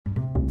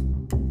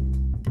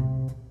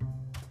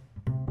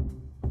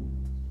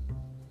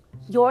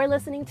You're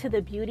listening to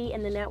the Beauty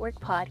in the Network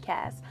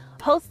podcast,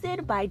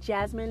 hosted by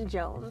Jasmine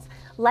Jones,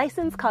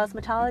 licensed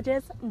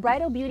cosmetologist,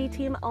 bridal beauty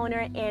team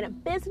owner,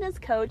 and business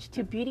coach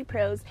to beauty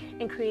pros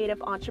and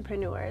creative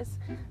entrepreneurs.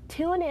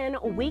 Tune in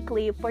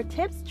weekly for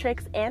tips,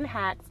 tricks, and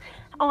hacks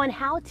on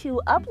how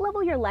to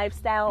up-level your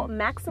lifestyle,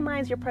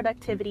 maximize your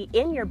productivity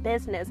in your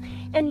business,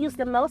 and use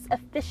the most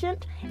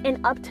efficient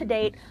and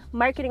up-to-date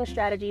marketing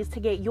strategies to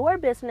get your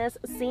business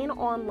seen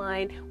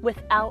online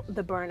without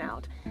the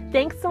burnout.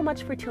 Thanks so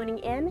much for tuning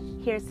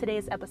in. Here's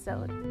today's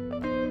episode.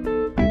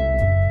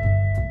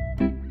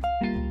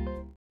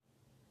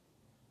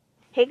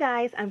 Hey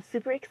guys, I'm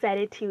super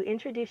excited to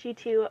introduce you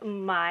to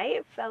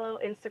my fellow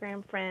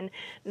Instagram friend,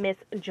 Miss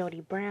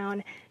Jody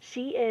Brown.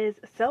 She is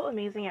so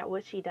amazing at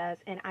what she does,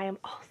 and I am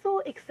also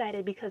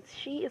excited because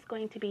she is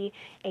going to be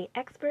an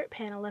expert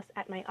panelist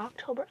at my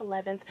October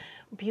 11th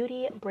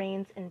Beauty,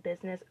 Brains, and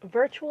Business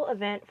virtual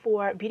event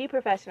for beauty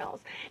professionals.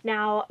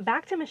 Now,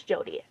 back to Miss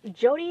Jody.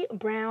 Jody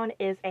Brown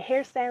is a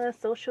hairstylist,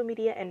 social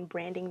media, and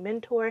branding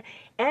mentor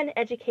and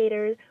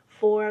educator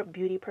for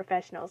beauty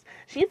professionals.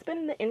 She's been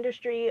in the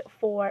industry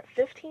for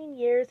 15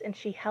 years, and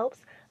she helps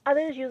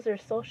others use their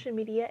social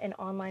media and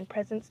online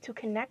presence to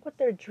connect with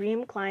their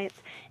dream clients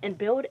and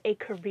build a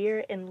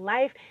career in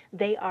life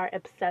they are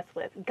obsessed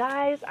with.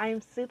 Guys,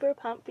 I'm super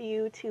pumped for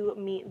you to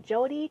meet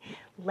Jody.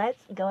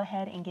 Let's go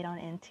ahead and get on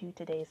into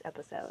today's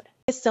episode.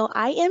 So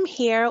I am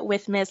here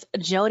with Miss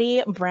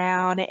Jody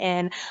Brown,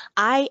 and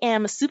I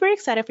am super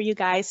excited for you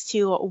guys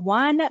to,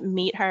 one,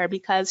 meet her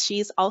because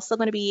she's also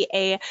going to be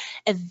a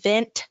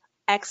event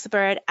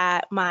expert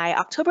at my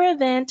October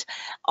event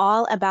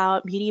all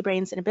about beauty,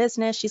 brains, and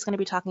business. She's going to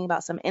be talking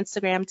about some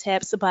Instagram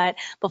tips. But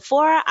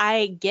before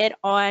I get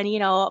on,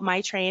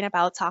 my train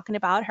about talking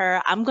about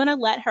her, I'm going to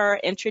let her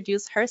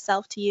introduce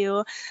herself to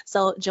you.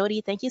 So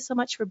Jody, thank you so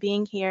much for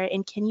being here.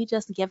 And can you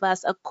just give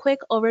us a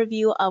quick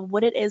overview of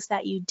what it is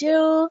that you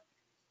do?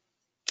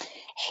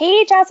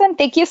 Hey, Jasmine,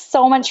 thank you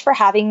so much for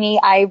having me.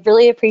 I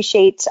really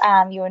appreciate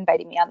you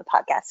inviting me on the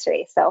podcast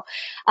today. So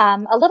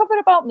a little bit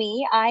about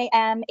me. I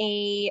am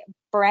a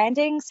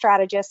branding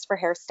strategist for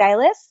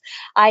hairstylists.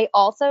 I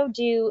also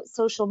do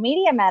social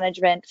media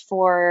management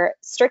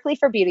strictly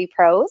for beauty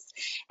pros.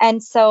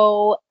 And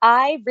so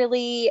I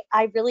really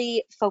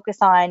focus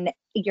on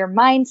your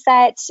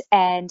mindset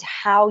and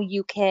how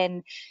you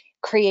can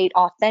create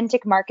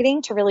authentic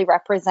marketing to really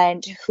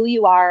represent who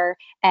you are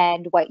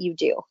and what you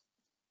do.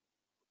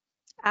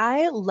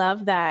 I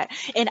love that.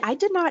 And I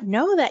did not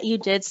know that you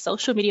did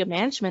social media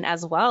management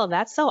as well.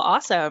 That's so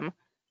awesome.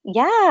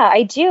 Yeah,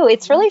 I do.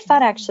 It's really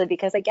fun actually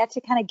because I get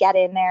to kind of get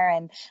in there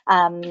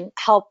and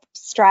help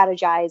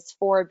strategize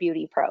for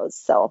beauty pros.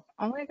 So,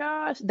 oh my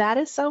gosh, that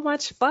is so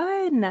much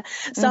fun.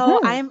 So mhm.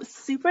 I'm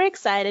super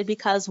excited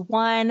because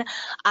one,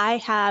 I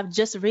have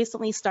just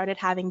recently started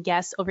having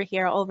guests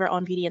over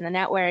on Beauty in the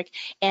Network,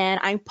 and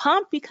I'm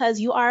pumped because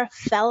you are a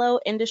fellow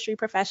industry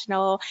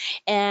professional,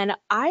 and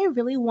I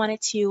really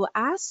wanted to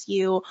ask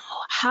you,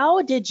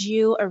 how did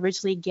you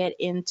originally get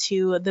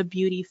into the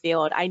beauty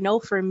field? I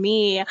know for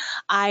me,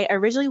 I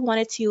originally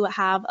wanted to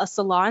have a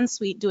salon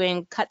suite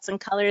doing cuts and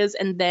colors,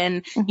 and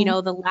then,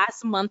 Mhm. the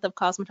last month of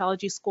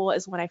cosmetology school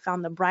is when I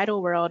found the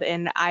bridal world,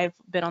 and I've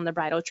been on the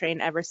bridal train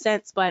ever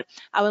since. But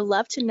I would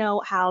love to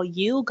know how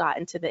you got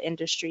into the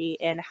industry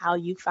and how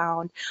you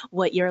found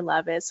what your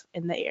love is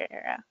in the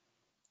area.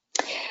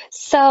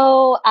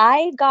 So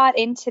I got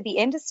into the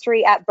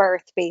industry at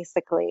birth,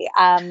 basically.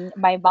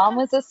 My mom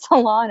was a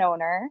salon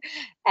owner,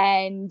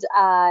 and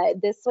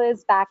this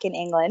was back in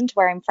England,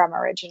 where I'm from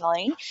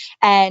originally.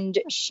 And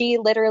she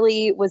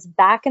literally was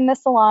back in the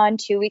salon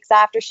 2 weeks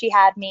after she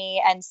had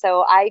me, and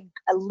so I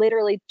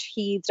literally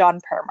teased on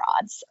perm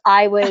rods.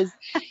 I was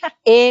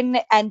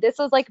and this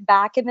was like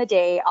back in the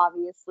day,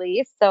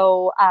 obviously.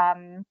 So,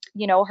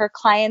 her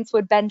clients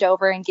would bend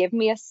over and give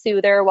me a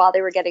soother while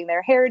they were getting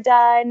their hair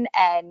done.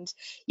 And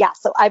yeah,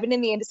 so I've been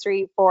in the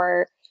industry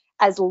for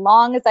as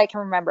long as I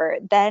can remember.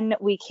 Then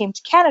we came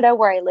to Canada,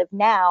 where I live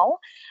now,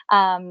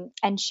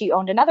 and she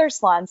owned another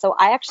salon. So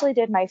I actually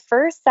did my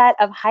first set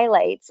of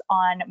highlights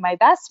on my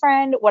best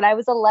friend when I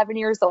was 11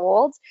 years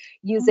old,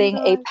 using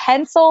a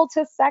pencil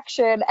to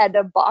section and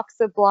a box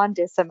of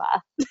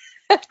Blondissima.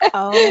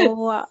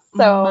 Oh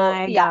So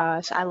my yeah,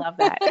 gosh, I love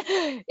that.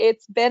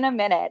 it's been a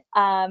minute.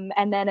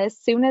 And then as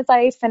soon as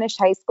I finished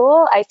high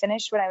school, I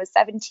finished when I was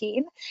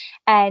 17,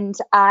 and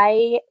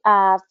I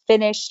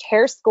finished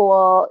hair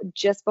school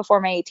just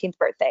before my 18th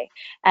birthday.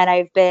 And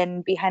I've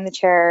been behind the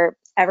chair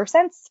ever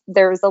since.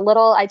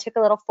 I took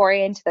a little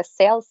foray into the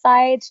sales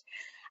side.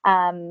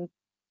 Um,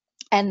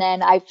 and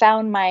then I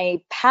found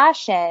my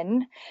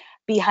passion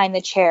behind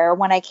the chair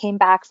when I came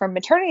back from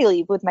maternity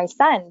leave with my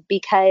son,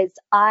 because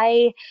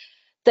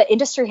the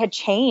industry had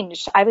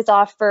changed. I was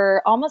off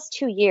for almost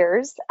 2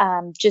 years,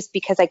 just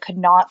because I could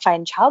not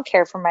find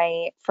childcare for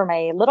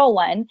my little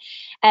one.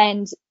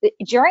 And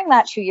during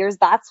that 2 years,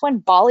 that's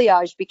when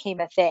balayage became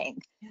a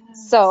thing.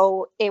 Yes.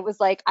 So it was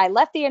like I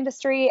left the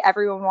industry.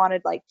 Everyone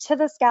wanted like to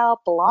the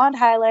scalp, blonde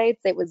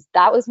highlights.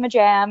 That was my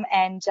jam.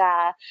 And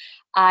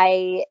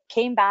I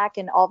came back,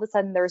 and all of a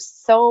sudden there's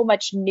so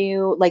much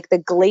new, like the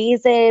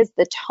glazes,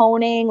 the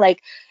toning,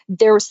 like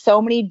there were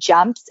so many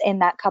jumps in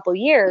that couple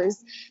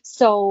years.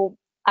 So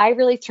I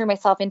really threw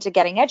myself into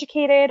getting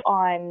educated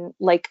on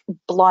like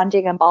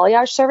blonding and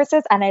balayage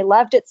services, and I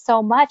loved it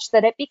so much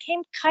that it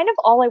became kind of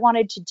all I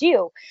wanted to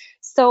do.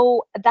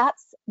 So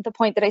that's the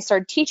point that I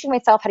started teaching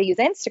myself how to use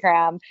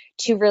Instagram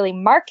to really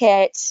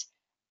market,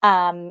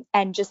 and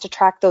just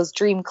attract those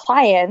dream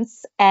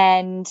clients.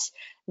 And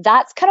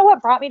that's kind of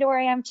what brought me to where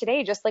I am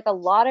today, just like a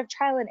lot of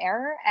trial and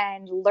error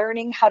and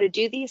learning how to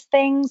do these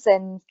things.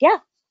 And yeah.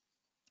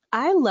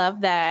 I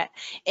love that.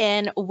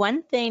 And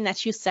one thing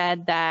that you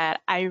said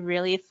that I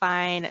really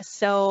find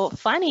so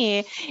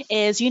funny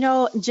is,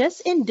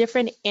 just in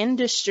different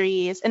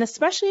industries and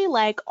especially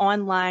like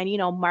online,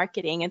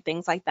 marketing and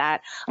things like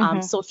that,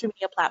 Hmm. social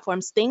media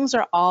platforms, things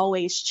are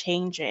always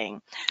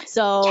changing.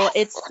 So Yes.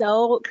 it's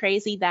so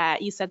crazy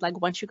that you said like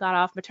once you got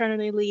off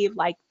maternity leave,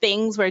 like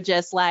things were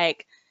just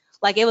like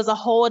it was a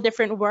whole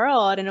different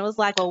world. And it was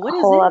like, well, A what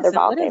is whole this? other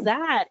And what is ballgame.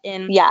 that?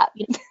 And Yeah.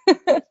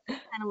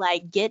 kind of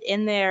like get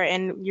in there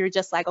and you're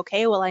just like,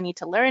 okay, well, I need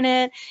to learn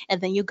it.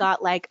 And then you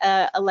got like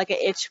a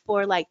itch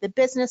for like the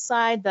business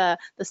side, the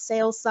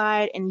sales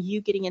side, and you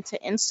getting into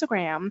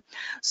Instagram.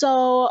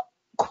 So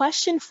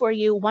question for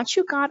you, once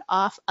you got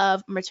off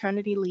of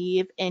maternity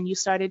leave and you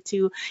started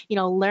to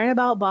learn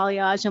about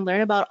balayage and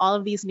learn about all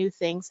of these new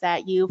things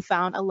that you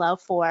found a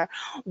love for,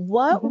 Mhm.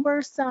 what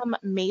were some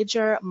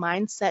major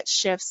mindset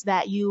shifts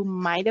that you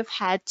might have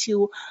had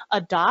to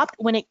adopt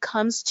when it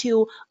comes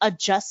to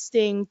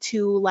adjusting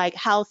to like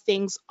how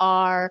things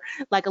are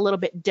like a little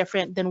bit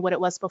different than what it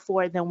was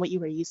before than what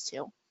you were used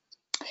to?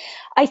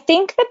 I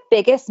think the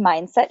biggest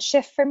mindset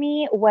shift for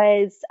me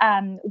was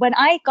when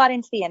I got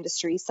into the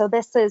industry. So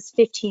this is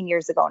 15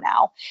 years ago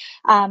now.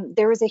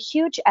 There was a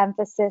huge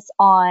emphasis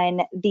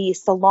on the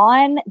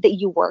salon that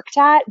you worked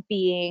at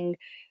being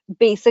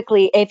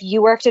basically, if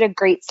you worked at a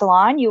great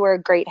salon, you were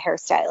a great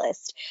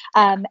hairstylist.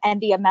 Yeah.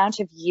 And the amount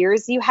of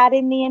years you had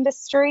in the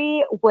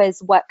industry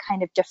was what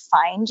kind of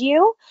defined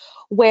you.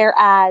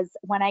 Whereas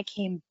when I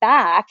came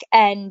back,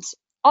 and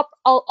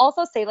I'll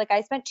also say, like, I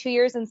spent 2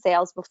 years in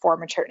sales before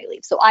maternity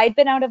leave. So I'd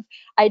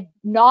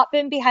not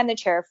been behind the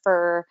chair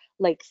for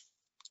like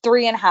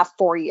 3.5,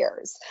 4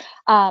 years.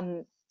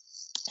 Um,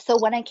 so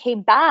when I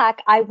came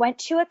back, I went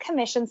to a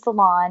commission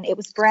salon. It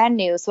was brand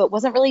new, so it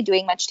wasn't really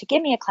doing much to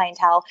give me a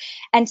clientele.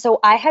 And so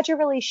I had to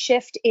really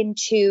shift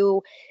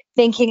into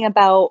thinking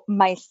about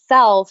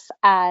myself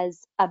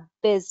as a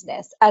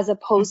business as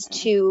opposed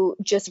Mhm. to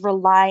just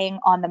relying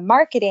on the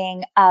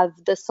marketing of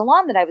the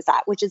salon that I was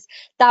at,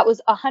 that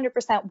was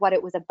 100% what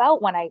it was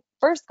about when I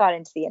first got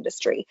into the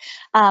industry.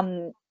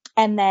 Um,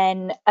 and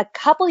then a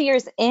couple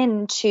years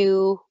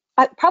into,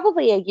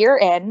 probably a year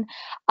in,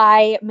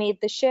 I made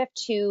the shift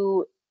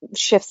to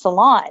shift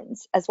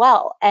salons as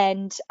well,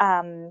 and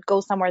go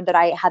somewhere that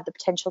I had the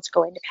potential to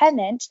go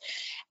independent.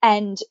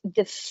 And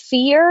the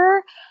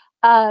fear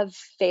of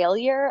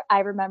failure, I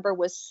remember,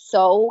 was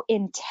so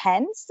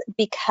intense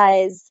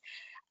because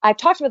I've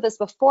talked about this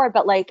before,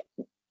 but like,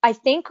 I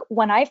think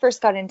when I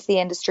first got into the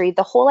industry,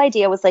 the whole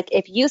idea was like,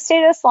 if you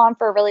stayed at a salon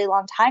for a really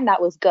long time,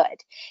 that was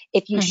good.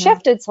 If you Mhm.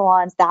 shifted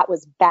salons, that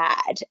was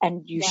bad.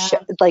 And Yeah.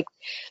 like,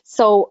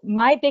 so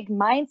my big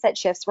mindset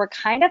shifts were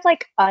kind of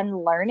like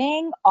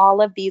unlearning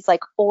all of these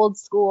like old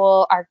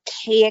school,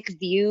 archaic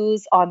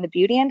views on the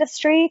beauty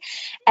industry,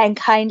 and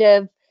kind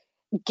of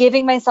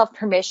giving myself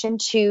permission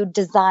to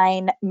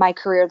design my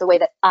career the way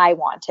that I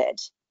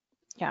wanted.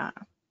 Yeah.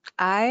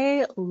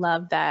 I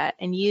love that.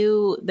 And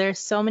there's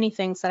so many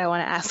things that I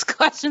want to ask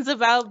questions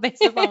about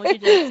based upon what you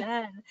just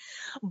said.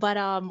 But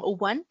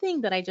one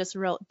thing that I just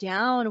wrote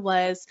down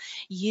was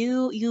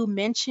you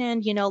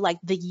mentioned, like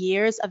the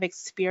years of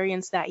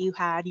experience that you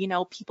had,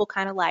 people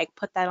kind of like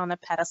put that on a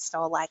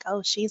pedestal, like,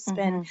 oh, she's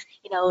been,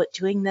 Hmm.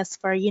 doing this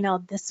for,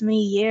 this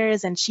many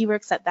years and she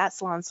works at that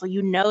salon,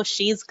 so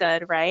she's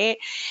good, right?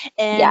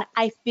 Yeah, And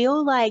I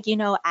feel like,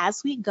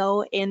 as we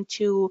go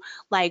into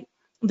like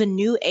the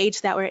new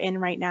age that we're in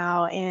right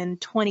now in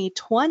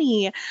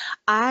 2020,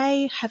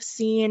 I have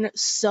seen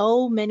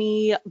so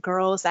many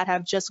girls that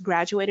have just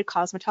graduated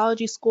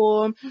cosmetology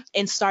school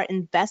and start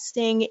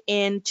investing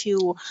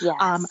into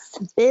yes,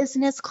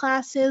 business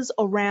classes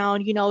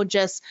around,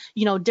 just,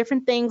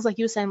 different things like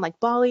you were saying, like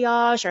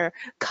balayage or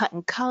cut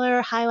and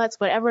color, highlights,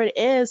 whatever it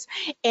is.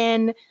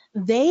 And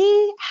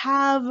they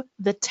have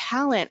the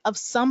talent of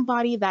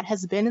somebody that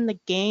has been in the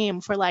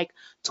game for like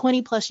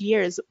 20 plus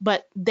years,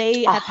 but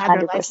they a have had their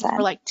hundred license for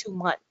percent. like 2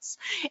 months.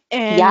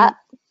 Yeah, And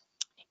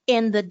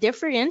And the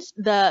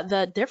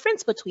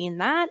difference between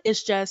that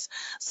is just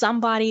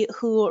somebody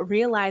who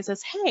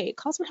realizes, hey,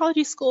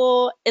 cosmetology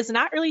school is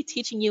not really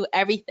teaching you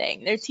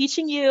everything. They're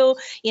teaching you,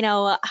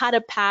 how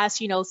to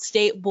pass,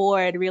 state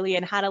board really,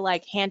 and how to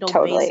like handle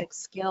Totally. basic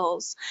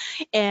skills.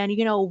 And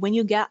when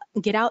you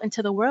get out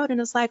into the world and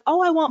it's like,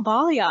 oh, I want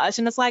balayage,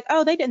 and it's like,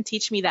 oh, they didn't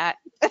teach me that.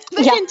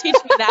 They Yeah. didn't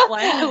teach me that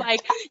one.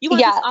 Like, you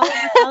want this Yeah. all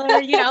over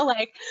color,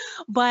 like,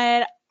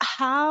 but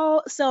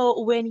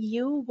so when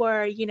you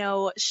were,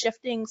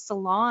 shifting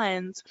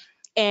salons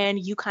and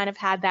you kind of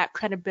had that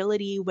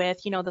credibility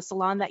with, the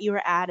salon that you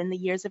were at and the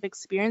years of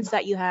experience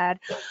that you had,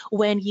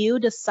 when you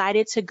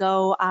decided to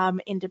go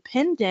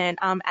independent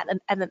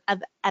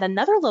at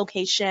another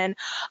location,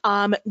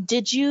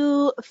 did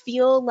you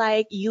feel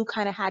like you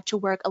kind of had to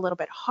work a little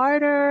bit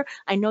harder?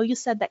 I know you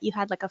said that you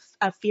had like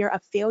a fear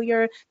of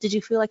failure. Did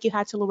you feel like you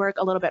had to work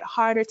a little bit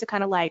harder to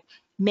kind of like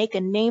make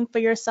a name for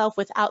yourself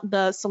without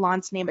the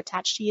salon's name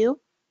attached to you?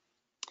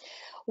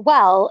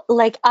 Well,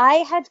 like I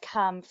had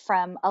come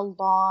from a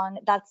long,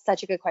 that's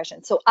such a good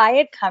question. So I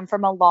had come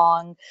from a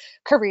long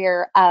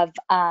career of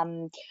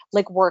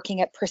like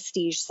working at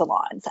prestige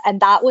salons,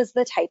 and that was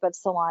the type of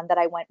salon that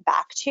I went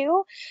back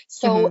to.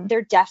 So Hmm.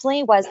 there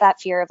definitely was that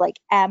fear of like,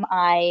 am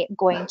I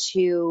going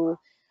to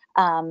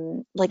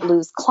like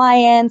lose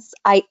clients?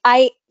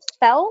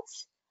 Felt,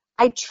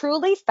 I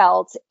truly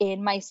felt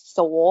in my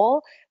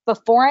soul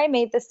before I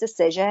made this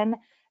decision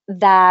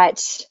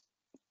that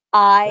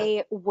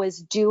I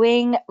was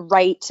doing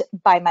right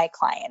by my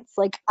clients.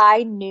 Like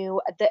I knew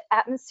the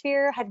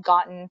atmosphere had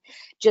gotten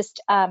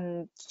just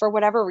for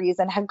whatever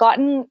reason had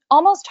gotten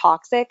almost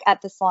toxic at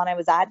the salon I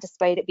was at,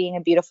 despite it being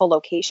a beautiful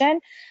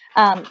location.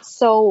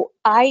 So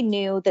I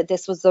knew that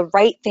this was the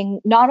right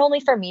thing, not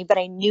only for me, but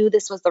I knew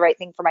this was the right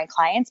thing for my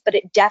clients. But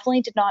it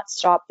definitely did not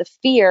stop the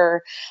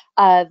fear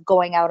of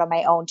going out on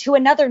my own to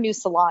another new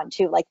salon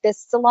too. Like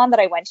this salon that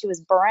I went to was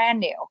brand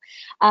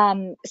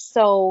new.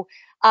 So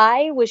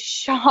I was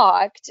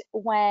shocked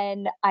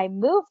when I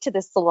moved to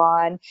the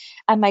salon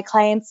and my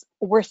clients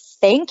were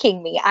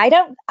thanking me. I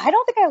don't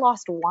think I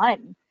lost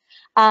one.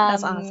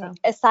 That's awesome.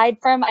 Aside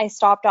from I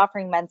stopped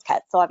offering men's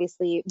cuts, so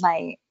obviously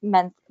my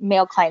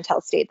male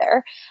clientele stayed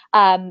there.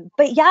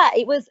 But yeah,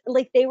 it was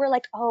like they were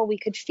like, "Oh, we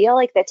could feel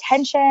like the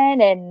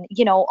tension and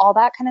all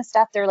that kind of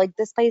stuff." They're like,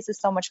 "This place is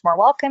so much more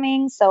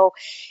welcoming." So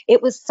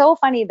it was so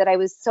funny that I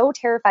was so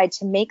terrified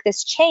to make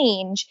this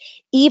change,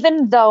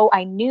 even though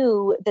I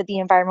knew that the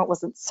environment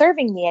wasn't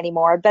serving me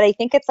anymore. But I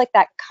think it's like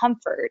that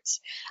comfort.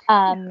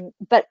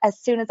 But as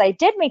soon as I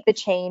did make the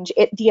change,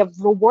 the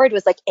reward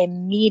was like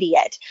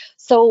immediate.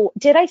 So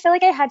did I feel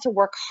like I had to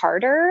work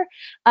harder?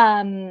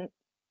 Um,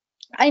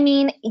 I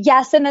mean,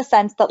 yes, in the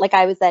sense that like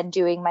I was then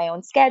doing my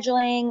own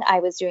scheduling, I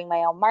was doing my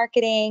own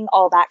marketing,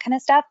 all that kind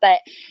of stuff, but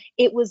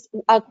it was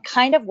a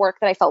kind of work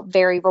that I felt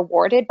very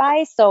rewarded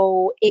by.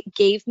 So it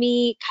gave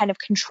me kind of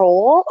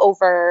control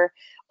over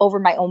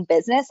my own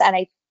business, and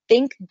I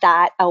think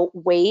that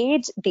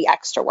outweighed the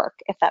extra work,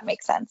 if that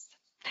makes sense.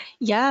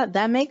 Yeah,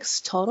 that makes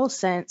total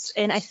sense.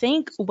 And I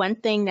think one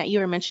thing that you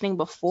were mentioning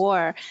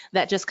before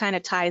that just kind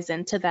of ties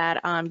into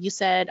that, you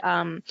said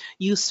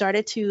you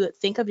started to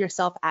think of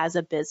yourself as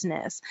a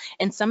business.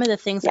 And some of the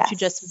things that you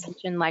just Yes.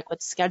 mentioned, like with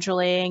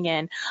scheduling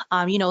and,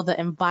 the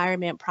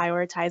environment,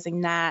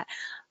 prioritizing that,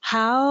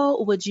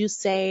 how would you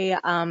say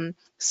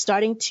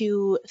starting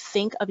to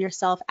think of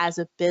yourself as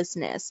a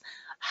business?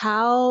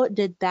 How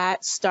did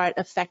that start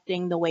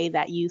affecting the way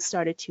that you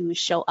started to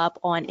show up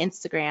on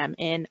Instagram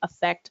and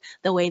affect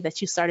the way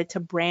that you started to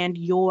brand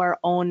your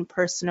own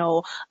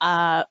personal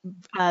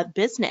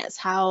business?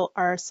 How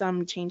are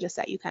some changes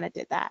that you kind of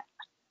did that?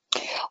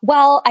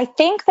 Well, I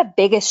think the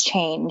biggest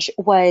change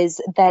was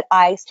that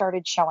I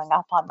started showing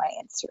up on my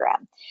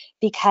Instagram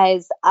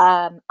because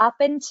up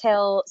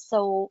until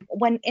so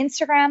when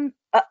Instagram,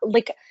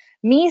 like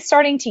me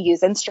starting to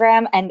use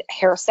Instagram and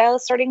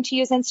hairstylists starting to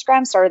use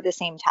Instagram started at the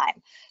same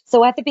time.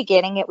 So at the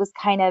beginning, it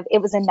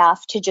was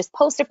enough to just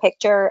post a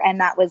picture, and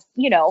that was,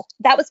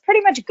 that was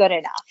pretty much good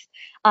enough.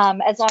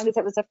 As long as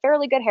it was a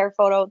fairly good hair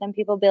photo, then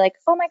people would be like,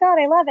 "Oh my God,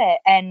 I love it,"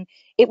 and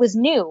it was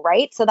new,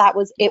 right? So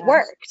it Yeah.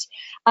 worked.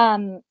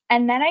 And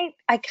then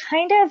I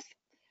kind of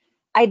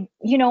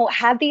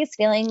had these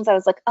feelings. I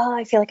was like, oh,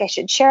 I feel like I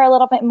should share a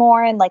little bit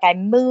more, and like I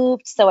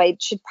moved, so I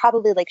should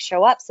probably like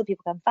show up so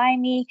people can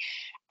find me.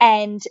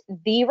 And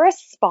the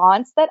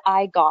response that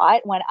I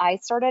got when I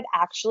started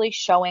actually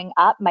showing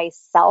up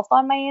myself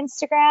on my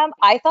Instagram,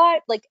 I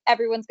thought like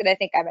everyone's gonna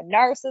think I'm a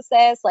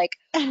narcissist. Like,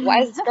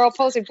 why is this girl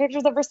posting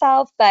pictures of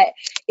herself? But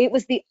it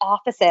was the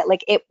opposite.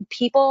 Like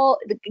people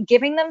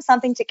giving them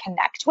something to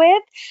connect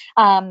with.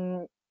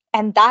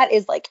 And that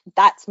is like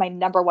that's my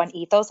number one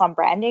ethos on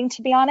branding,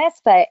 to be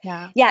honest. But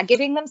Yeah. yeah,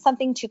 giving them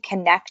something to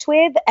connect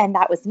with, and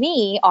that was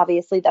me,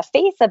 obviously the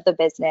face of the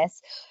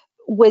business,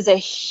 was a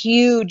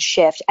huge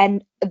shift.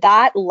 And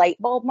that light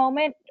bulb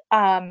moment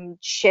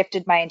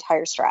shifted my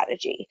entire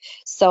strategy.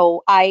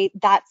 So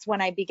that's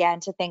when I began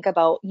to think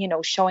about,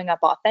 showing up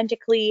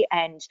authentically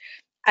and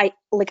I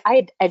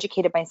had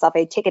educated myself. I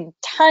had taken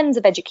tons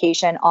of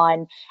education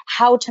on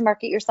how to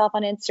market yourself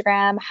on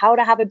Instagram, how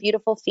to have a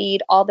beautiful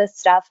feed, all this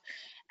stuff.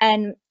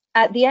 And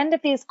at the end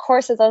of these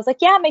courses, I was like,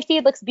 yeah, my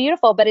feed looks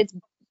beautiful, but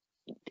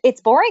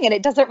it's boring and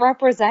it doesn't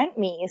represent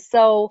me.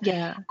 So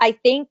Yeah. I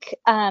think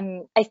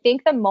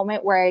the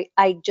moment where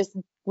I just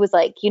was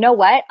like, you know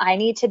what, I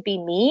need to be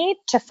me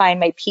to find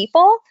my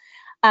people,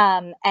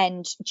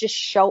 and just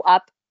show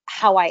up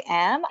how I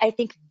am. I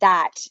think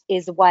that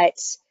is what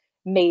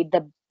made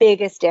the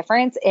biggest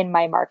difference in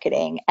my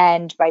marketing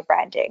and my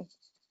branding.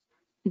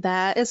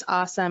 That is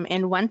awesome.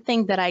 And one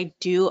thing that I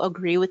do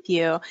agree with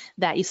you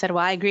that you said,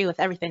 well, I agree with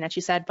everything that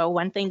you said, but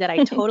one thing that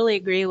I totally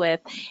agree with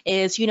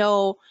is,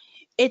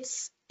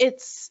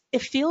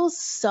 it feels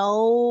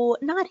so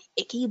not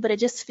icky, but it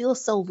just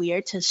feels so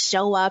weird to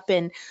show up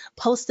and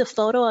post a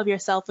photo of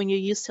yourself when you're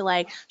used to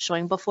like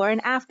showing before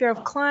and after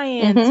of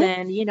clients Hmm.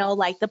 and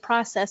like the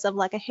process of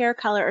like a hair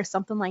color or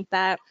something like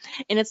that.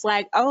 And it's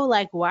like, oh,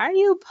 like why are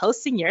you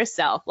posting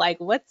yourself? Like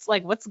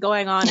what's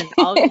going on? And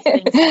all of these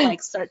things that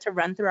like start to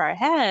run through our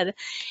head.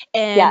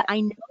 And Yeah.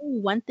 I know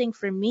one thing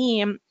for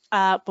me,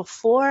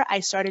 before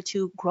I started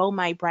to grow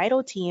my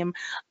bridal team,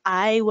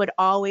 I would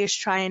always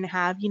try and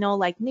have,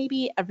 like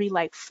maybe every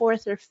like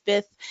fourth or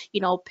fifth,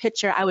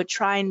 picture, I would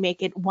try and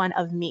make it one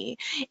of me.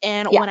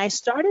 And Yeah. when I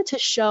started to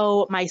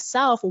show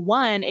myself,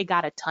 one, it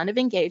got a ton of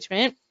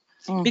engagement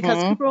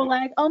because Hmm. people were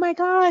like, "Oh my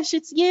gosh,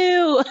 it's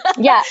you."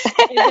 Yeah.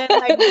 And then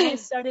like when I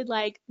started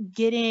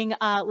getting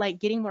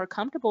more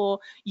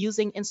comfortable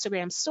using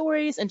Instagram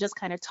stories and just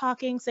kind of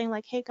talking, saying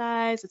like, "Hey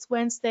guys, it's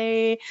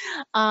Wednesday."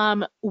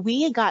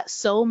 We got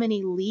so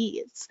many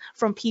leads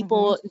from Hmm.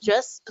 people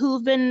just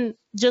who've been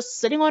just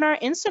sitting on our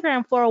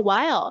Instagram for a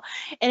while.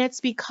 And it's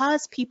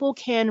because people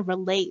can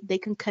relate, they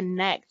can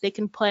connect, they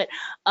can put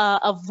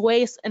a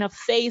voice and a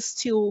face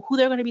to who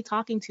they're going to be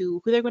talking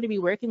to, who they're going to be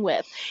working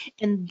with.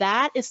 And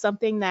that is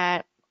something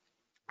that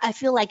I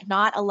feel like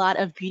not a lot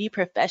of beauty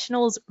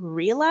professionals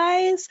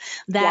realize,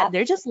 that Yeah.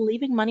 they're just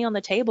leaving money on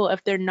the table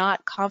if they're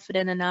not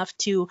confident enough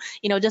to,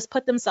 just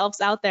put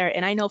themselves out there.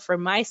 And I know for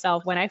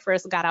myself, when I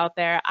first got out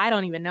there, I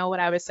don't even know what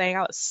I was saying.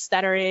 I was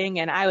stuttering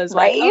and I was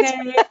like, Right.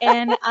 okay,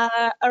 and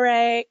all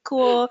right,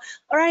 cool.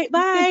 All right,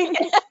 bye.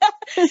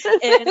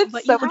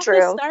 But you So have to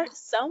true. start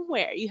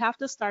somewhere. You have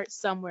to start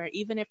somewhere,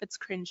 even if it's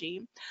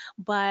cringy.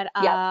 But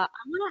Yeah. I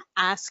want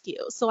to ask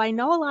you. So I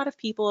know a lot of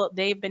people,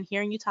 they've been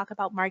hearing you talk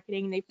about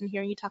marketing, they've been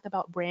hearing you talk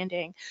about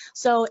branding.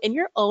 So in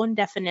your own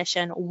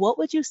definition, what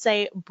would you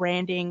say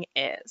branding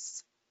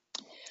is?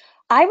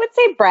 I would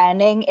say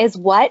branding is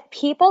what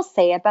people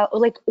say about,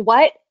 like,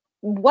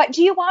 what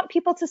do you want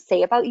people to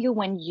say about you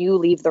when you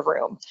leave the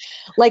room?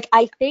 Like,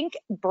 I think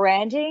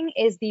branding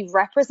is the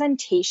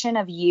representation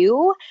of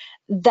you,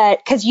 that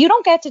because you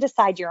don't get to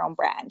decide your own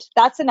brand.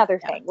 That's another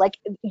Yeah. thing. Like,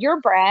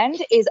 your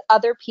brand is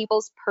other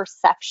people's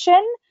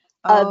perception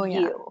Oh of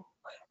yeah. you,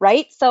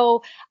 right?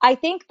 So I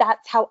think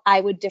that's how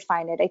I would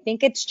define it. I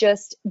think it's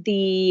just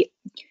the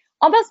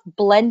almost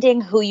blending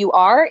who you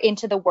are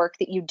into the work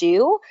that you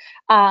do,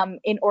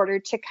 in order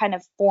to kind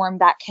of form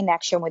that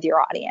connection with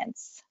your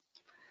audience.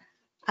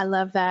 I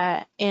love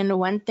that. And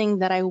one thing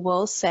that I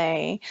will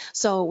say,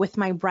 so with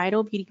my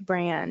bridal beauty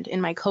brand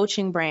and my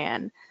coaching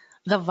brand,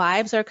 the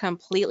vibes are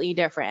completely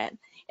different.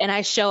 And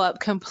I show up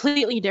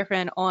completely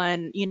different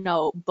on,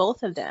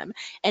 both of them.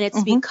 And it's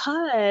Hmm.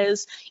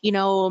 because,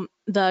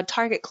 the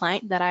target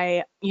client that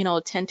I,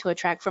 tend to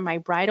attract from my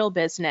bridal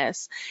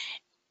business,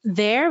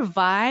 their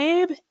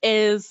vibe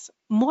is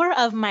more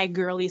of my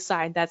girly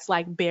side that's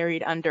like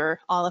buried under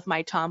all of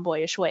my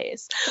tomboyish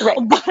ways. Right.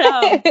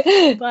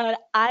 But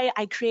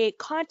I create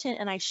content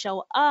and I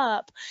show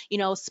up,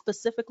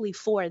 specifically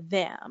for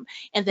them.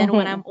 And then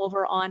when Hmm. I'm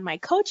over on my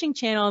coaching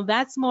channel,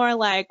 that's more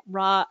like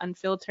raw,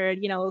 unfiltered,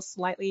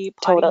 slightly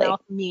potty Totally.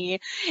 mouth me.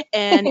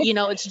 And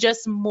it's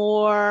just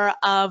more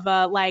of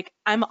a like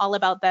I'm all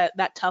about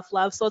that tough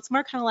love. So it's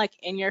more kind of like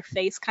in your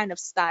face kind of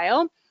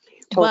style.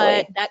 But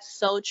Totally. that's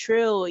so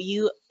true.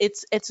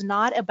 It's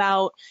not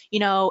about,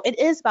 it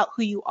is about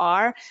who you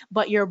are,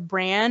 but your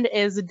brand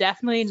is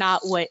definitely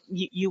not what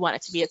you want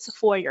it to be. It's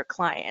for your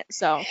client.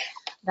 So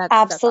that's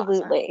awesome.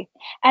 Absolutely.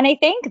 And I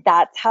think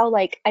that's how,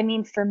 like, I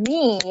mean, for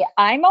me,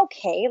 I'm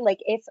okay. Like,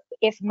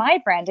 if my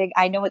branding,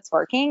 I know it's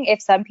working,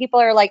 if some people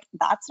are like,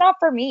 that's not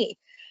for me,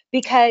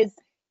 because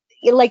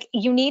like,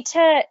 you need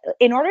to,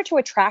 in order to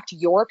attract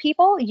your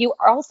people, you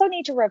also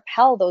need to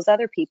repel those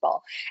other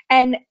people.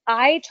 And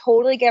I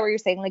totally get what you're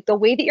saying, like the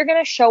way that you're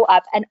going to show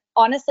up. And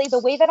honestly, the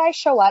way that I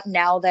show up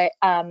now that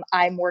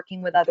I'm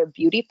working with other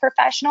beauty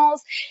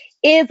professionals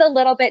is a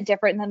little bit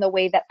different than the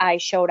way that I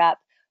showed up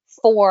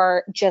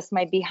for just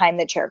my behind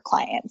the chair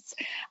clients.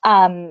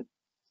 Um,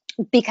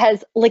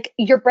 because like,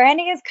 your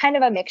branding is kind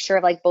of a mixture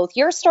of like both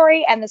your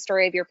story and the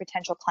story of your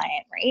potential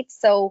client, right?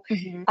 So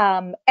Hmm.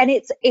 and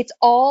it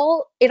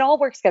all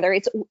works together.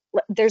 It's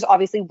There's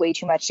obviously way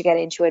too much to get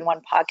into in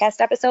one podcast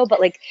episode, but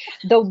like,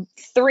 the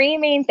three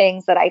main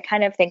things that I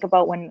kind of think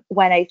about when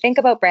I think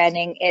about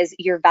branding is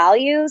your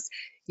values,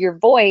 your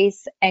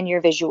voice, and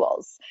your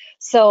visuals.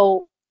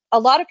 So a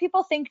lot of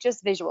people think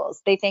just visuals.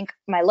 They think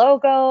my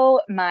logo,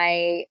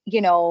 my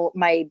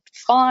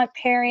font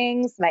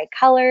pairings, my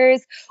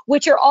colors,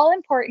 which are all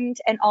important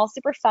and all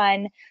super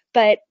fun.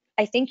 But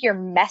I think your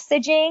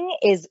messaging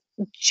is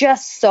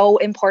just so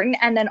important.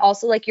 And then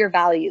also like your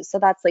values. So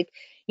that's like,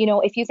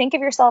 if you think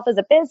of yourself as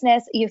a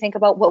business, you think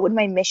about what would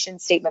my mission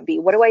statement be?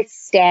 What do I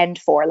stand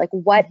for? Like,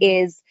 what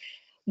is,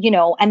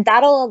 and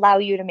that'll allow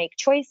you to make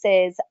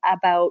choices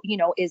about,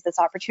 is this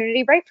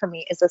opportunity right for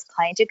me? Is this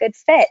client a good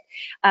fit?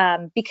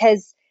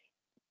 Because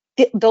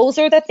those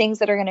are the things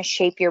that are going to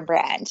shape your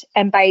brand.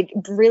 And by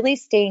really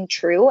staying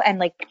true and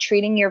like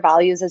treating your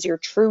values as your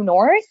true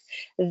north,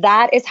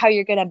 that is how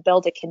you're going to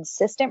build a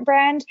consistent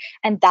brand.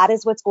 And that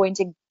is what's going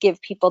to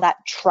give people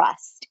that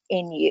trust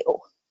in you.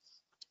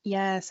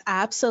 Yes,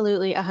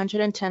 absolutely,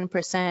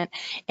 110%.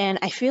 And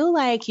I feel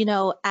like,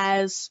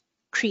 as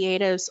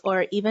creatives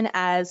or even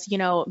as,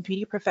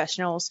 beauty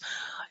professionals,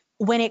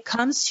 when it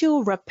comes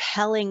to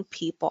repelling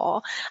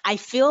people, I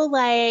feel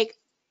like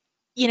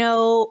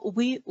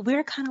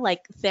we're kind of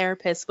like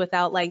therapists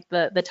without like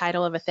the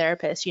title of a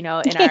therapist, in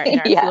our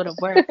Yeah. field of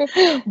work.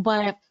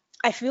 But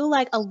I feel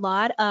like a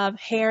lot of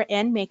hair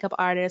and makeup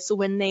artists,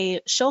 when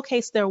they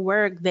showcase their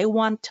work, they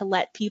want to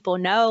let people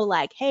know,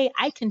 like, hey,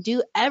 I can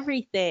do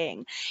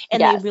everything. And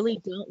they Yes.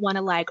 really don't want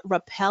to like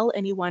repel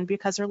anyone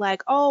because they're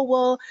like, oh,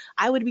 well,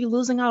 I would be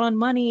losing out on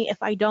money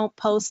if I don't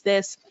post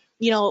this,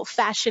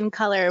 fashion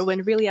color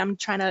when really I'm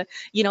trying to,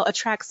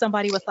 attract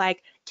somebody with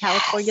like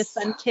California Yes.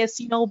 sun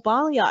kiss,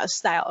 balayage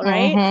style,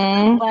 right?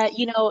 Mm-hmm.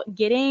 But,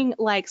 getting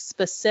like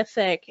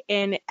specific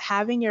and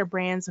having your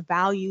brand's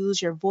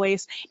values, your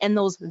voice, and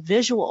those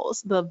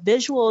visuals, the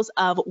visuals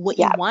of what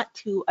you Yeah, want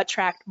to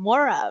attract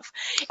more of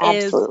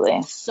is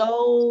absolutely.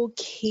 so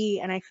key.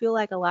 And I feel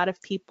like a lot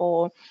of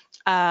people,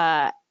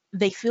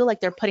 they feel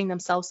like they're putting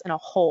themselves in a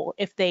hole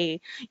if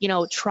they,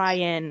 try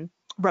and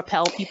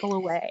repel people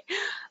away.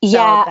 So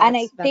Yeah, and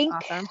that's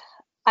awesome.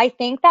 I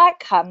think that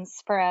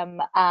comes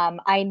from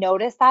I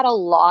noticed that a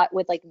lot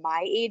with like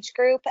my age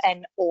group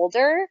and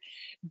older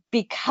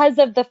because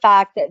of the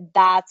fact that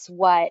that's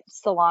what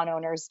salon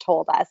owners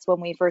told us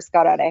when we first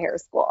got out of hair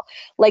school.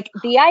 Like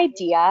the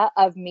idea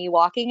of me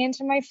walking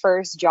into my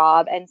first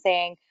job and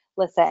saying,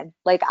 listen,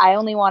 like I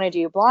only want to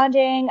do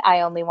blonding,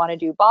 I only want to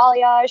do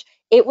balayage,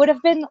 it would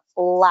have been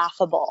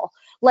laughable.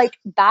 Like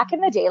back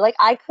in the day, like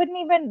I couldn't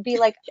even be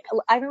like,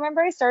 I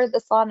remember I started the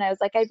salon and I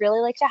was like, I'd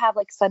really like to have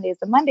like Sundays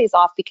and Mondays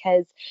off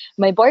because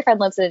my boyfriend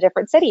lives in a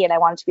different city and I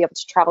wanted to be able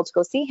to travel to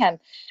go see him.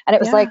 And it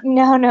was like, Yeah.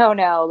 no, no,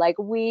 no. Like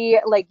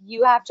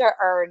you have to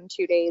earn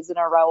 2 days in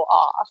a row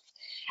off.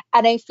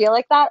 And I feel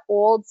like that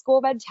old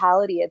school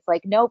mentality, it's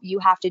like, nope, you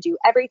have to do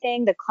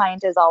everything. The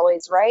client is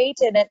always right.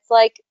 And it's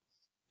like,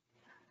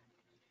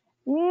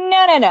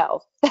 no, no,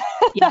 no. That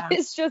Yeah.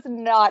 is just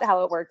not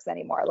how it works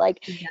anymore. Like,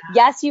 Yeah.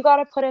 yes, you got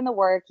to put in the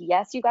work.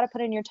 Yes, you got to put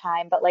in your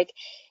time. But like,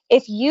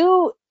 if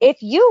you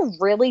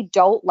really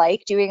don't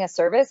like doing a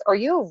service or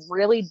you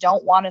really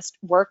don't want to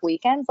work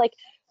weekends, like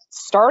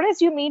start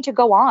as you mean to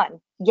go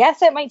on.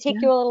 Yes, it might take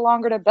Yeah. you a little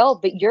longer to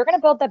build, but you're going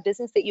to build the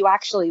business that you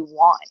actually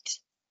want.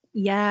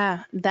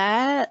 Yeah,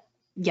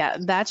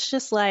 that's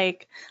just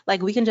like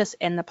we can just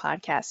end the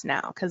podcast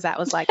now because that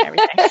was like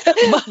everything.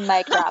 But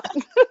Mic drop.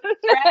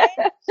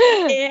 right?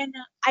 And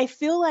I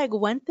feel like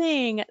one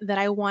thing that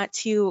I want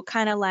to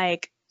kind of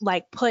like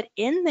put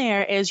in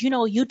there is,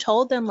 you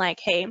told them like,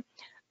 hey,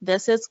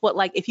 this is what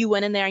like if you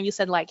went in there and you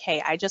said like,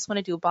 hey, I just want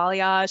to do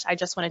balayage, I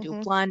just want to do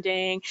Hmm.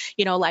 blonding,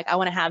 like I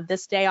want to have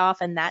this day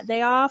off and that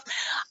day off.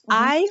 Hmm.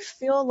 I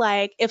feel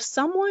like if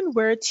someone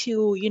were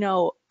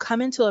to,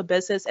 come into a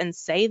business and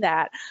say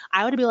that,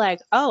 I would be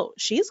like, oh,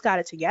 she's got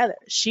it together.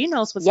 She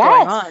knows what's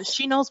going on. Yes.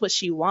 She knows what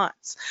she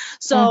wants. Hmm.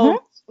 So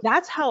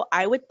that's how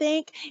I would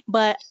think.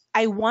 But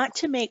I want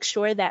to make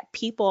sure that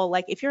people,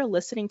 like if you're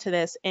listening to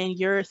this and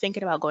you're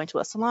thinking about going to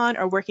a salon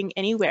or working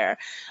anywhere,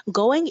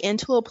 going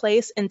into a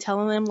place and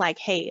telling them, like,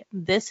 hey,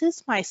 this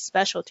is my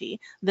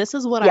specialty. This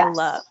is what I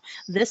love. Yes.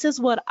 This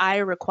is what I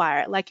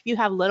require. Like if you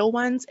have little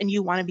ones and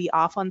you want to be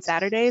off on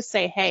Saturdays,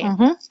 say, hey,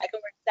 Hmm. I can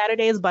work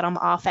Saturdays, but I'm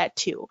off at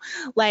 2.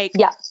 Like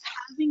Yeah.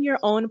 having your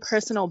own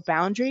personal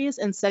boundaries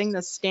and setting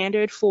the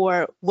standard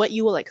for what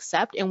you will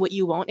accept and what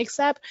you won't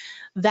accept,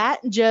 that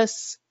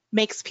just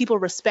makes people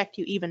respect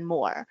you even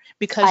more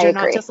because I you're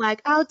not agree. just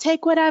like, I'll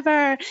take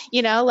whatever,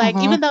 like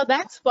Hmm. even though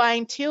that's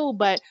fine too,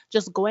 but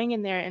just going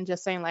in there and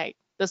just saying like,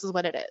 this is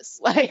what it is.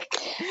 Like,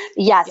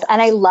 Yes, yeah.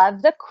 and I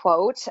love the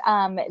quote.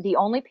 The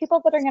only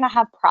people that are going to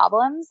have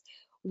problems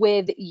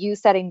with you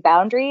setting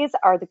boundaries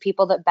are the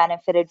people that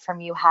benefited from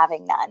you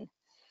having none.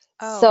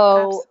 Oh,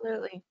 So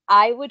absolutely.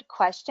 I would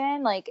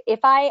question, like,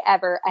 if I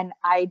ever, and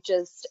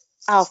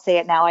I'll say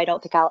it now, I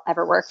don't think I'll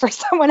ever work for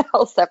someone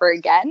else ever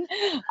again.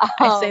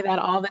 I say that Um,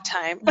 all the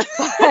time. but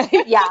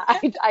yeah,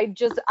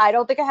 I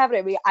don't think I have it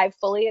in me. I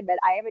fully admit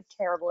I am a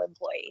terrible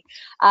employee.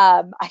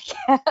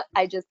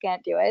 I just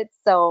can't do it.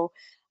 So,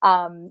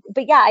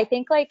 but yeah, I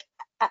think like,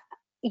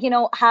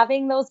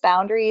 having those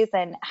boundaries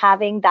and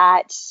having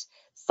that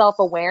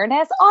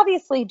self-awareness.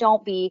 Obviously,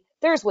 don't be,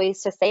 there's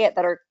ways to say it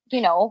that are,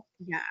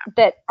 Yeah.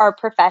 that are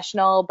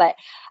professional. But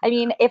I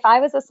mean, if I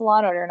was a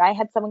salon owner and I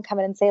had someone come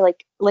in and say,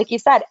 like you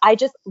said,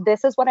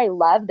 this is what I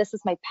love, this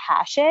is my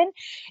passion.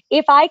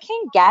 If I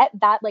can get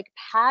that like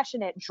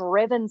passionate,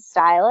 driven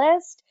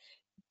stylist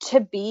to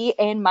be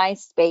in my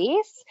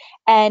space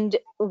and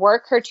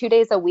work her 2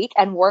 days a week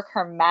and work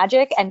her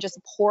magic and just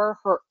pour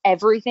her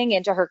everything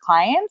into her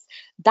clients,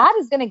 that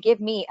is going to give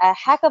me a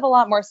heck of a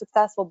lot more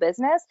successful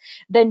business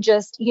than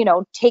just,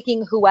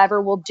 taking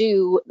whoever will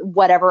do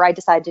whatever I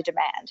decide to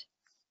demand.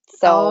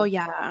 Oh, So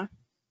yeah.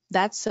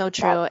 That's so that,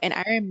 true.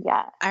 And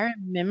yeah. I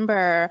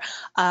remember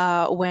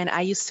when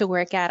I used to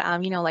work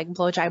at like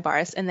blow dry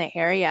bars in the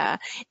area,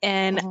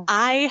 and Mhm.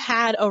 I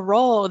had a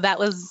role that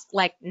was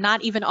like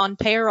not even on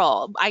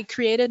payroll. I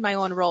created my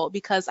own role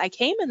because I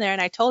came in there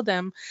and I told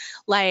them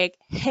like,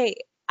 "Hey,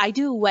 I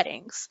do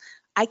weddings.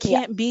 I Yeah.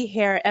 can't be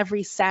here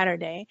every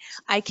Saturday.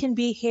 I can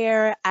be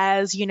here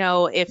as,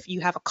 if you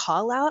have a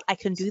call out, I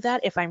can do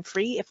that if I'm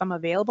free, if I'm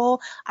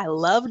available. I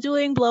love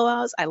doing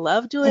blowouts. I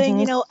love doing,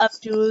 Hmm.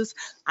 updos.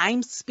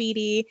 I'm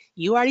speedy.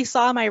 You already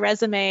saw my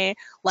resume.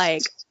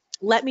 Like,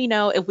 let me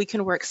know if we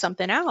can work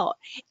something out."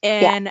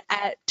 Yeah. And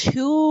at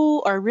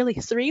two or really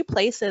three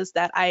places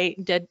that I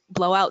did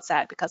blowouts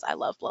at, because I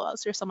love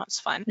blowouts, they're so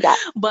much fun. Yeah.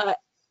 But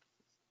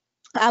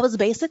I was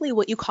basically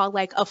what you call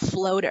like a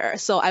floater.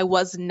 So I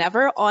was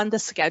never on the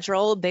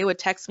schedule. They would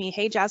text me,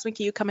 "Hey, Jasmine,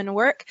 can you come into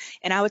work?"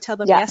 And I would tell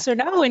them Yeah. yes or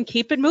no and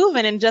keep it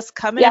moving and just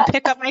come in and Yeah.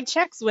 pick up my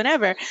checks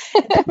whenever.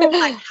 And people were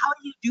like, "How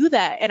do you do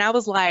that?" And I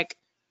was like,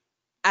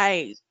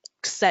 I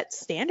set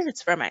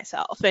standards for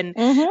myself, and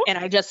Hmm.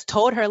 I just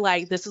told her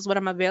like, this is what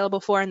I'm available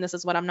for and this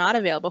is what I'm not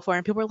available for.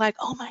 And people were like,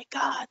 "Oh my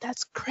God,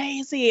 that's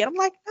crazy." And I'm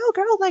like, "No,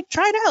 girl, like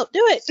try it out.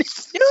 Do it."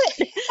 Do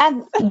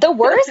And the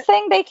worst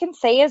thing they can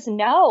say is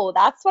no.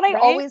 That's what I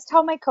right? always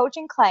tell my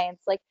coaching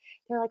clients. Like,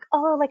 they're like,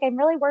 "Oh, like I'm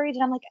really worried."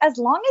 And I'm like, as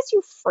long as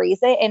you phrase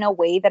it in a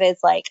way that is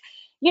like,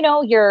 You're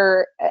not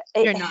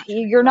trying to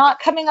you're look not at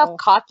coming off people.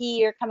 cocky,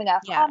 you're coming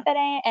off Yeah.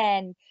 confident,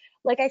 and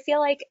like I feel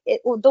like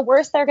the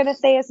worst they're gonna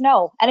say is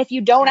no. And if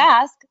you don't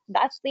Yeah. ask,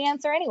 that's the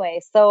answer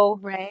anyway. So,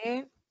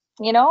 Right.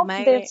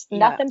 there's Yeah.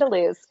 nothing to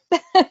lose.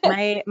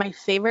 My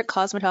favorite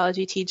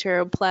cosmetology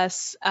teacher,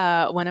 plus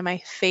one of my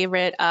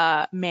favorite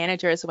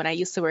managers when I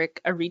used to work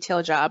a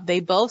retail job, they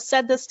both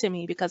said this to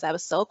me because I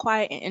was so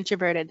quiet and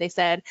introverted. They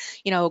said,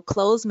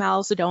 closed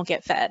mouths don't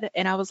get fed.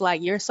 And I was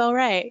like, "You're so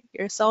right.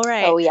 You're so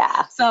right." Oh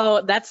yeah.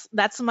 So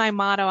that's my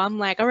motto. I'm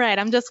like, all right,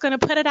 I'm just gonna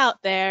put it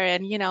out there,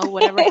 and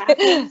whatever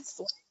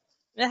happens,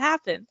 it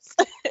happens.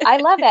 I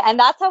love it. And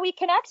that's how we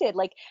connected.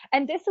 Like,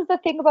 and this is the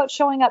thing about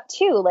showing up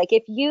too. Like,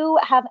 if you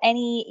have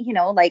any,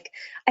 like,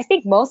 I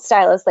think most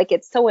stylists, like,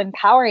 it's so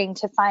empowering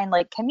to find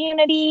like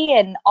community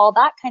and all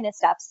that kind of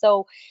stuff.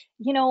 So,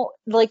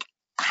 like,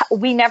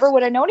 we never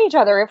would have known each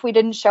other if we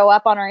didn't show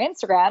up on our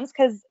Instagrams.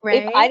 Because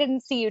if I Right?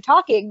 didn't see you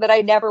talking, that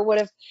I never would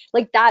have,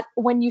 like, that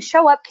when you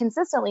show up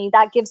consistently,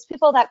 that gives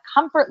people that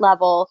comfort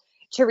level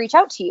to reach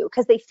out to you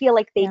because they feel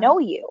like they Yeah. know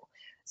you.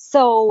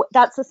 So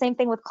that's the same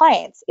thing with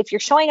clients. If you're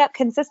showing up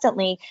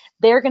consistently,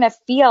 they're going to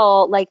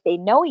feel like they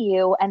know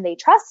you and they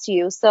trust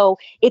you. So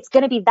it's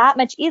going to be that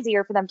much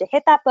easier for them to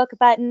hit that book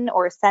button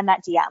or send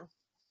that DM.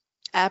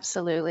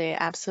 Absolutely,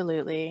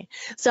 absolutely.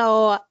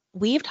 So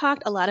we've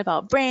talked a lot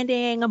about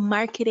branding,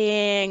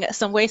 marketing,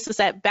 some ways to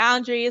set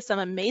boundaries, some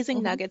amazing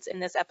Hmm. nuggets in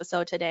this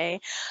episode today.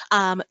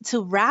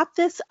 To wrap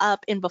this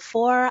up, and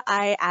before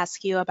I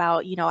ask you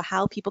about,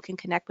 how people can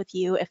connect with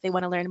you if they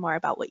want to learn more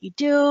about what you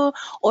do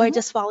or Hmm.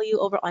 just follow you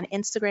over on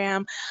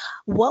Instagram,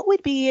 what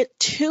would be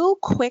two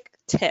quick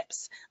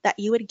tips that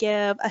you would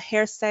give a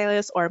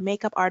hairstylist or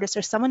makeup artist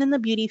or someone in the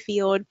beauty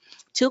field?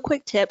 Two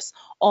quick tips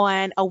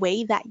on a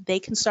way that they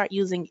can start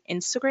using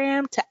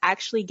Instagram to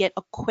actually get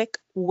a quick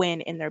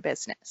win in their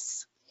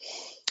business.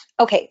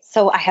 Okay,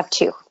 so I have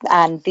two,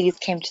 and these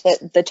came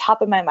to the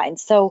top of my mind.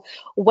 So,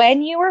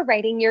 when you are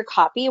writing your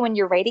copy, when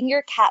you're writing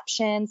your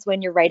captions,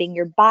 when you're writing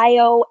your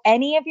bio,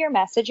 any of your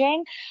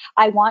messaging,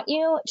 I want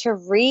you to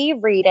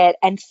reread it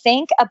and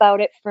think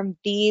about it from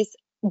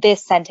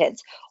this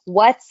sentence.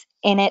 What's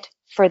in it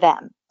for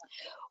them?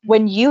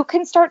 When you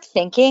can start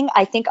thinking,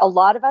 I think a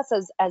lot of us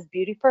as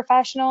beauty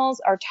professionals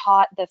are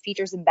taught the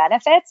features and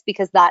benefits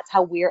because that's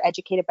how we're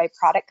educated by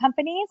product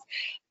companies.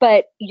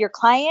 But your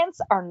clients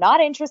are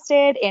not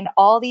interested in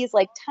all these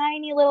like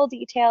tiny little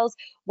details.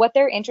 What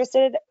they're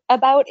interested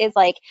about is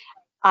like,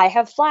 I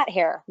have flat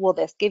hair. Will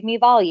this give me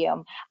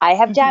volume? I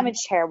have Mm-hmm.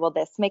 damaged hair. Will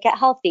this make it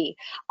healthy?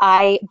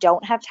 I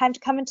don't have time to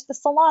come into the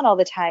salon all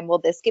the time. Will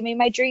this give me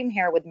my dream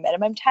hair with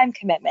minimum time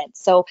commitment?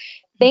 So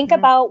think Mm-hmm.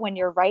 about when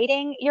you're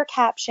writing your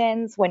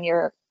captions, when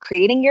you're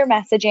creating your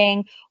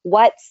messaging,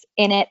 what's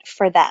in it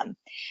for them.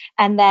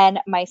 And then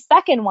my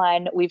second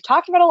one, we've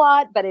talked about a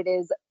lot, but it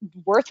is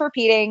worth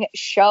repeating,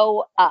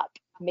 show up.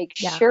 Make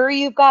Yeah. sure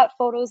you've got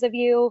photos of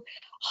you,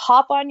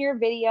 hop on your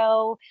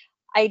video.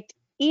 I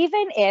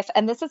even if,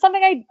 and this is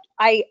something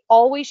I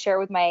always share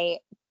with my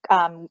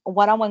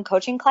one-on-one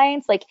coaching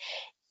clients, like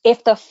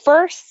if the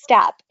first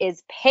step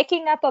is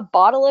picking up a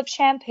bottle of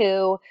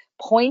shampoo,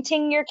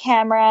 pointing your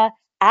camera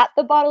at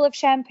the bottle of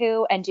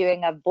shampoo and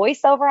doing a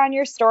voiceover on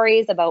your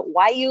stories about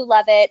why you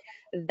love it,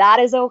 that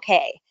is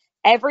okay.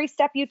 Every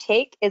step you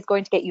take is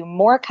going to get you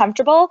more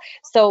comfortable.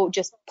 So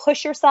just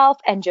push yourself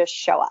and just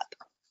show up.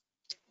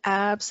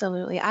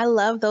 Absolutely. I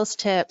love those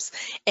tips.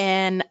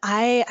 And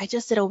I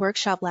just did a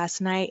workshop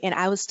last night and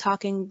I was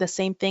talking the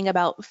same thing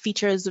about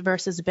features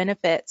versus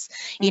benefits,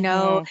 Hmm.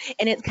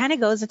 and it kind of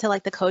goes into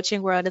like the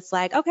coaching world. It's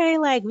like, okay,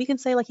 like we can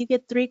say like you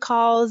get 3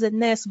 calls and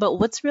this, but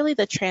what's really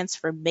the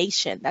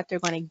transformation that they're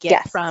going to get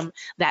Yes, from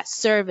that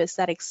service,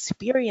 that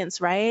experience,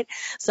 right?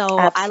 So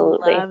I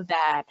absolutely. love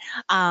that.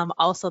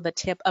 Also the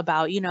tip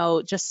about,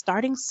 just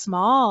starting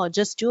small,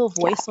 just do a Yes,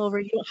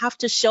 voiceover. You don't have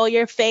to show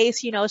your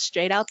face,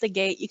 straight out the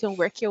gate. You can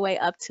work your way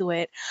up to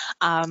it.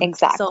 So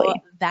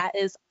exactly. that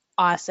is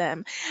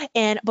awesome.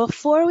 And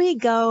before we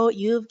go,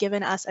 you've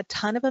given us a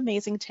ton of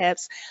amazing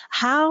tips.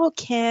 How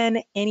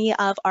can any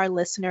of our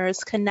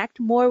listeners connect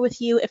more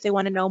with you if they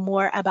want to know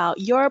more about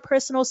your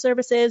personal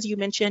services? You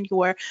mentioned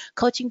your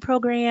coaching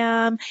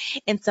program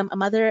and some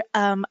other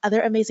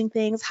amazing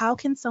things. How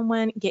can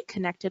someone get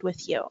connected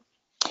with you?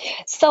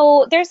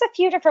 So there's a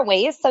few different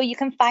ways. So you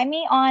can find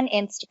me on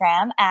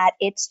Instagram at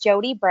It's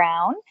Jody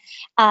Brown.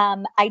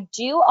 I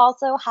do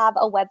also have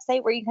a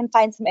website where you can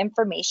find some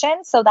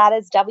information. So that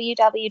is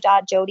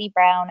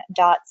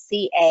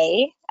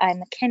www.jodybrown.ca.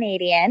 I'm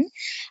Canadian.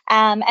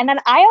 And then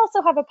I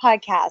also have a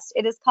podcast.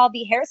 It is called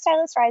the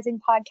Hairstylist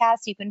Rising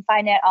Podcast. You can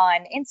find it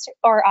on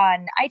or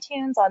on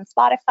iTunes, on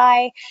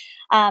Spotify.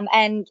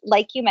 And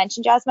like you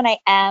mentioned, Jasmine, I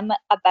am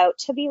about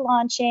to be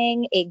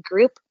launching a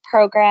group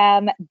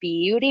program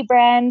beauty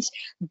brand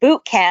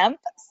boot camp.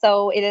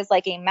 So it is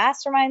like a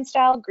mastermind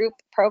style group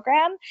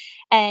program,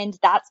 and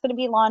that's going to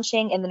be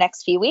launching in the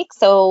next few weeks.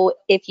 So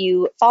if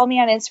you follow me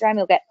on Instagram,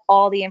 you'll get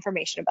all the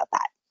information about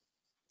that.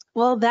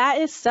 Well, that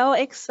is so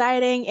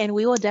exciting, and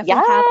we will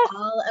definitely Yeah. have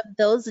all of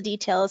those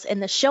details in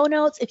the show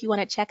notes if you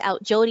want to check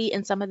out Jody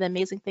and some of the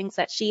amazing things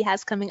that she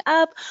has coming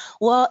up.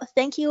 Well,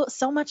 thank you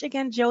so much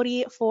again,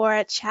 Jody,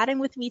 for chatting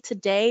with me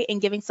today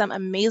and giving some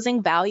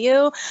amazing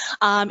value.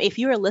 If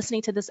you are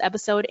listening to this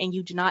episode and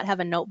you do not have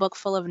a notebook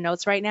full of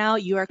notes right now,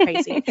 you are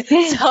crazy.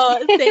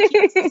 So, thank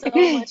you so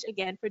much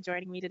again for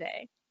joining me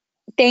today.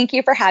 Thank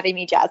you for having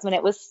me, Jasmine.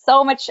 It was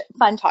so much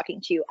fun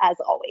talking to you as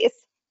always.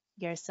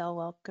 You're so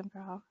welcome,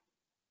 girl.